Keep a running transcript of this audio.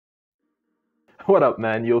What up,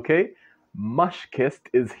 man? You okay? Mushkest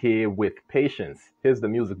is here with Patience. Here's the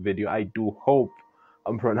music video. I do hope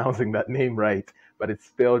I'm pronouncing that name right, but it's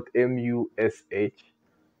spelled Mushkest.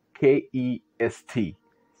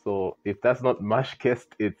 So if that's not Mushkest,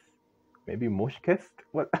 it's maybe Mushkest?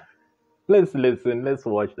 What? Let's listen. Let's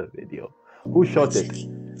watch the video. Who shot it?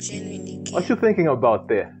 What you thinking about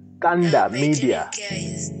there? Kanda Media.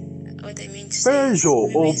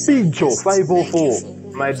 Peugeot or Pijo 504.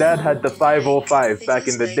 My dad had the 505 back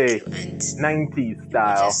in the day. 90s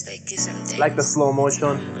style. Like the slow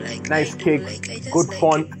motion. Nice kicks. Good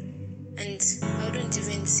font. And I wouldn't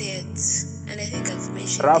even say it. And I think I've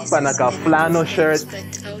mentioned Rapa naka flannel shirt.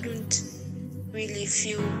 But I wouldn't really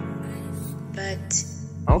feel bad.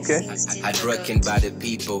 Okay. Heartbroken by the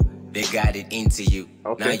people, they got it into you.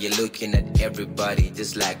 Okay. Now you're looking at everybody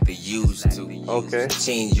just like they used to. Okay.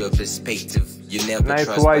 Change your perspective. You never Nice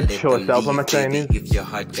trust, white but let shorts, them Alpha leave, Chinese. baby. If your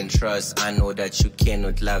heart can trust, I know that you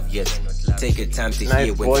cannot love yet. Take your time to Nice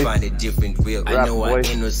hear voice. and find a different will. I Rap know voice.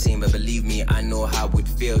 I ain't no same, but believe me, I know how it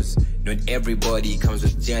feels. Not everybody comes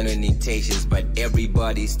with genuine intentions, but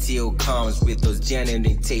everybody still comes with those genuine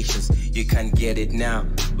intentions. You can't get it now.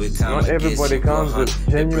 With time, Not I guess everybody you comes go with hunt.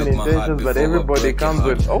 They genuine broke my heart intentions, but before I everybody broke your comes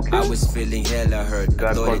heart. with okay. I was feeling hella hurt. I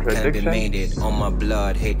That thought it can be contradiction? made it. On my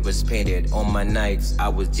blood, hate was painted. On my nights, I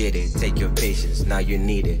was jaded. Take your patience, now you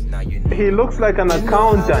need it. Now you need it. He looks like an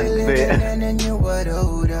accountant there.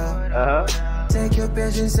 Uh-huh. Take your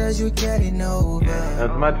patience as you getting over.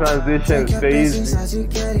 That's my transition Take your phase. patience as you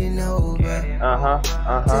getting over.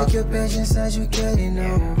 Take your patience as you getting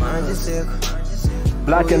over. Mind yourself.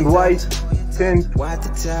 Black and white tint. What to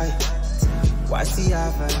tell you? What's the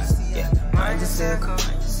advice? Yeah. Mind yourself.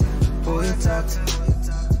 Who you talk to?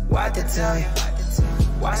 What to tell you?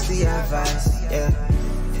 What's the advice? Yeah.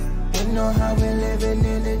 You know how we're living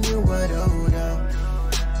in the new world.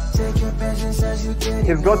 Take your patience as you getting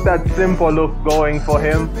He's got that simple look going for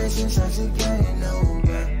him. patience as you getting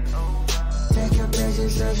over. Take your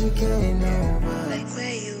patience as you getting over. Like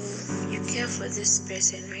where you care for this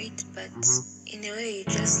person, right? But in a way, you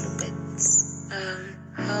just look at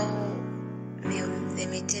how they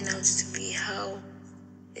may turn out to be, how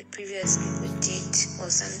the previous people did, or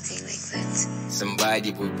something like that.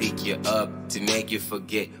 Somebody will pick you up to make you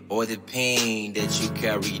forget all the pain that you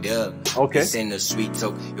carried up. Okay. This ain't a sweet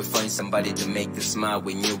talk. You'll find somebody to make you smile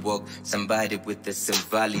when you walk. Somebody with the same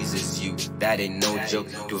values as you. That ain't no joke.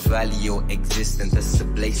 To value your existence, that's a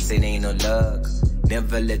blessing, ain't no luck.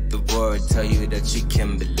 Never let the world tell you that you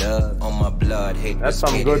can be loved. On my blood, hate That's was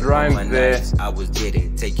some hated. good rhymes On my there. nights, I was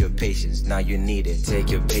jaded. Take your patience, now you need it. Take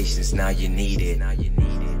your patience, now you need it. Now you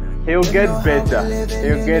need it. He'll get better.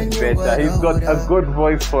 He'll get better. He's got a good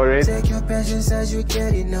voice for it. Take your patience as you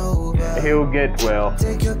getting over. He'll get well.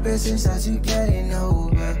 Take your patience as you getting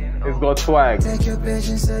over. He's got swag. Take your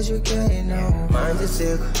patience as you getting over. Mind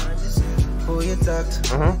yourself. Who you talk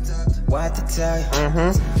to? What to tell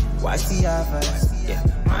you? What's the advice? Yeah.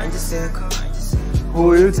 Mind yourself.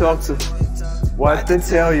 Who you talk to? What to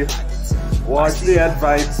tell you? What's the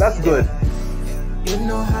advice? That's good. You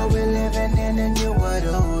know how we're living in a new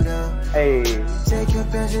world. Hey, Take your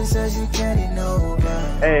patience as you getting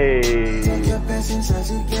over. Take hey. your patience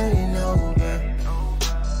as you getting over.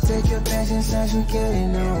 Take your patience as you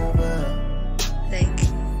getting over. Like,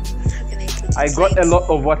 how can I put it? I got a Like, lot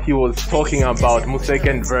of what he was talking about. My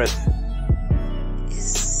second verse.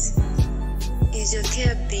 Is your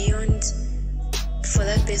care beyond, for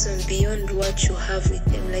that person, beyond what you have with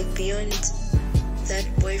them, like beyond that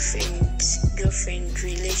boyfriend girlfriend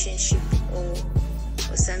relationship or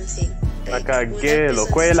something, Like a will that girl or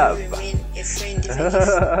person quella. still remain a friend even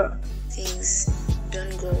if things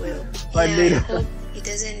don't go well? I Yeah, need- I hope it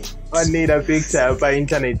doesn't. I need a picture by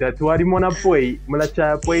internet that wari mona poi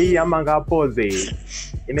mulacha poi amanga pose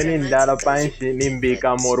ineni ndala panshi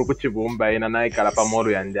nimbika moru kuchibumba ina naikala pa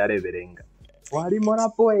moru yandare berenga wari mona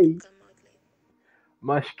poi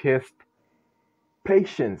Come out like Mushkest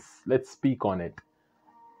patience. Let's speak on it.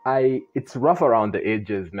 It's rough around the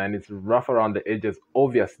edges, man. It's rough around the edges.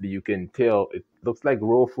 Obviously, you can tell it looks like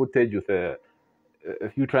raw footage with a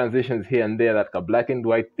few transitions here and there, like a black and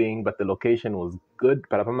white thing, but the location was good.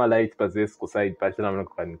 Parapama lights pazes ko side pachana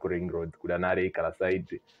ring road kudanare kala side.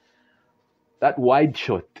 That wide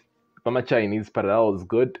shot, Pama Chinese parallel was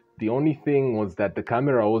good. The only thing was that the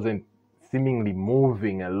camera wasn't seemingly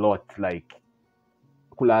moving a lot, like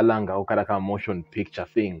kulalanga or karaka motion picture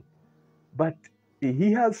thing. But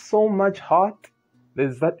he has so much heart.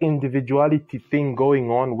 There's that individuality thing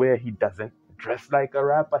going on where he doesn't dress like a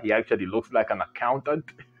rapper. He actually looks like an accountant,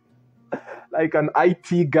 like an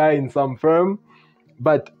IT guy in some firm.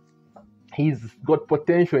 But he's got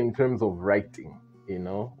potential in terms of writing.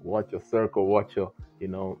 Watch your circle, watch your,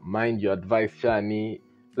 mind your advice, shani.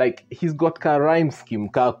 Like, he's got ka rhyme scheme,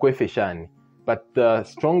 ka kwefe shani. But the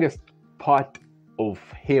strongest part of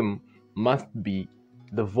him must be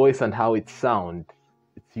the voice and how it sounds.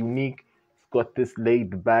 It's unique. It's got this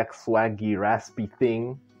laid back, swaggy, raspy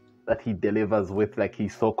thing that he delivers with, like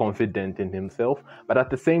he's so confident in himself. But at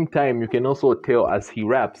the same time, you can also tell as he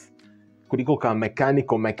raps, kuliko ka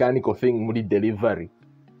mechanical thing muri delivery.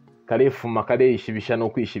 Kalefuma kale ishibisha no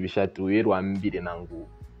kwishibisha tu yerwa mbire nangu.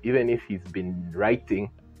 Even if he's been writing,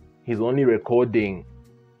 he's only recording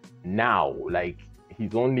now. Like,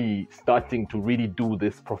 he's only starting to really do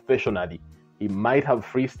this professionally. He might have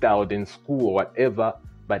freestyled in school or whatever,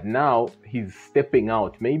 but now he's stepping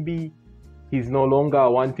out. Maybe he's no longer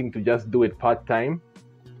wanting to just do it part-time,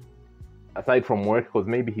 aside from work, because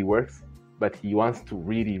maybe he works, but he wants to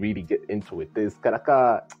really, really get into it. There's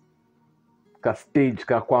ka stage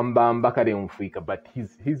ka kwamba kare umfika, but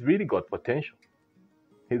he's really got potential.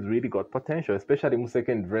 He's really got potential, especially in the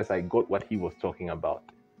second verse. I got what he was talking about.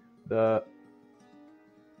 The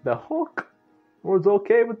hook was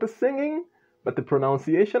okay with the singing, but the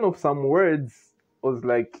pronunciation of some words was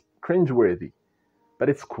like cringeworthy. But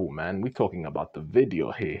it's cool, man. We're talking about the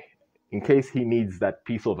video here. In case he needs that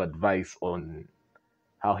piece of advice on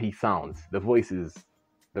how he sounds, the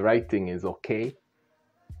writing is okay.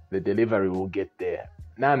 The delivery will get there.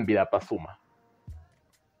 Nambira pasuma.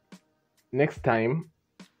 Next time,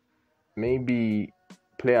 maybe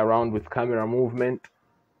play around with camera movement.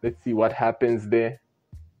 Let's see what happens there.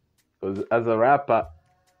 Because as a rapper,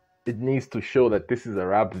 it needs to show that this is a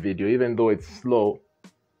rap video. Even though it's slow,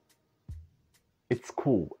 it's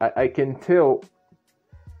cool. I can tell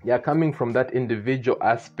you're coming from that individual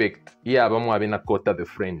aspect. Yeah, bamwa kota the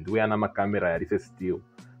friend. We are na camera still.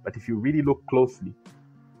 But if you really look closely,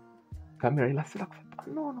 camera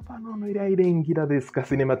no, there's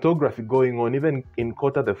cinematography going on. Even in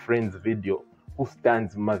Kota the Friends video, who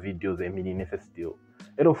stands my videos still.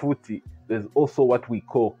 There's also what we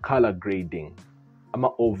call color grading.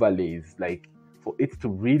 Overlays, like for it to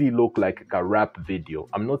really look like a rap video.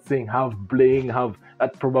 I'm not saying have bling,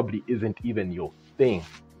 that probably isn't even your thing.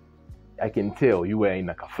 I can tell you wearing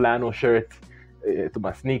like a flannel shirt, to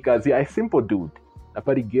my sneakers. Yeah, a simple dude.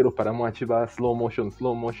 Slow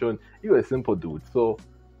motion. You're a simple dude. So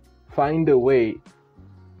find a way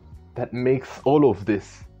that makes all of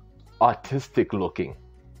this artistic looking.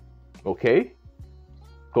 Okay?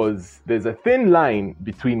 Because there's a thin line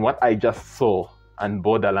between what I just saw and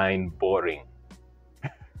borderline boring.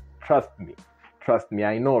 Trust me,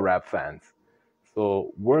 I know rap fans.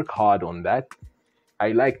 So work hard on that.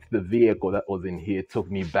 I liked the vehicle that was in here. It took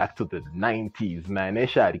me back to the 90s, man.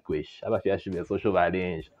 Social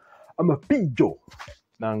valence. I'm a pijo.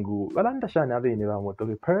 Nangu. Valanda shani ave ni vamoto.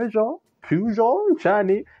 Peugeot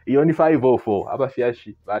shani. Ioni 504.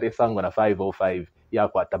 Abafiashi. Vare sango na 505.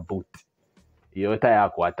 Yakwata boot. Yota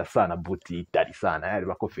yakwata sana booty. Daddy sana.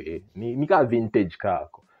 Bakofe. Nika vintage car.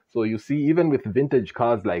 So you see, even with vintage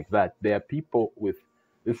cars like that, there are people with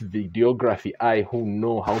this videography eye who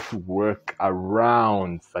know how to work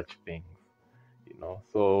around such things,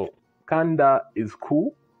 So Kanda is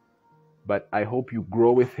cool, but I hope you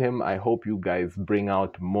grow with him. I hope you guys bring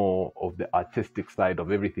out more of the artistic side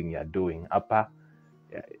of everything you're doing.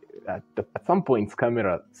 At some points,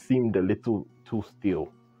 camera seemed a little too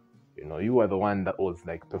still. You were the one that was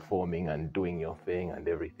like performing and doing your thing and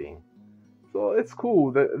everything. So it's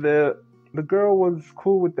cool. The girl was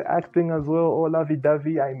cool with the acting as well. Oh,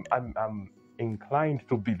 lovey-dovey. I'm inclined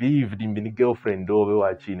to believe the mini girlfriend over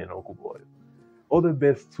watching and boy. All the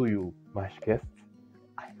best to you, Mushkest.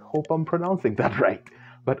 I hope I'm pronouncing that right.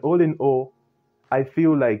 But all in all, I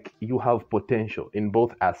feel like you have potential in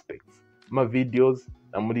both aspects. My videos,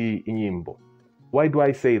 amuri inyimbo. Why do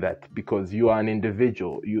I say that? Because you are an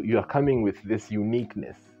individual. You are coming with this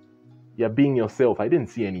uniqueness. You're being yourself. I didn't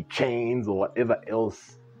see any chains or whatever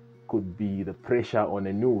else could be the pressure on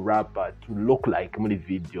a new rapper to look like my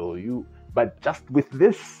video. But just with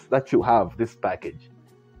this that you have, this package,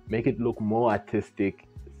 make it look more artistic.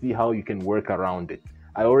 See how you can work around it.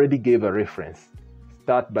 I already gave a reference.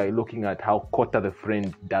 Start by looking at how Kota the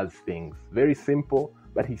Friend does things. Very simple,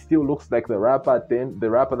 but he still looks like the rapper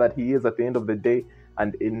that he is at the end of the day.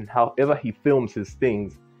 And in however he films his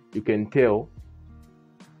things, you can tell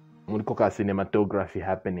cinematography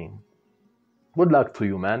happening. Good luck to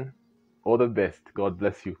you, man. All the best. God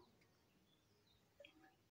bless you.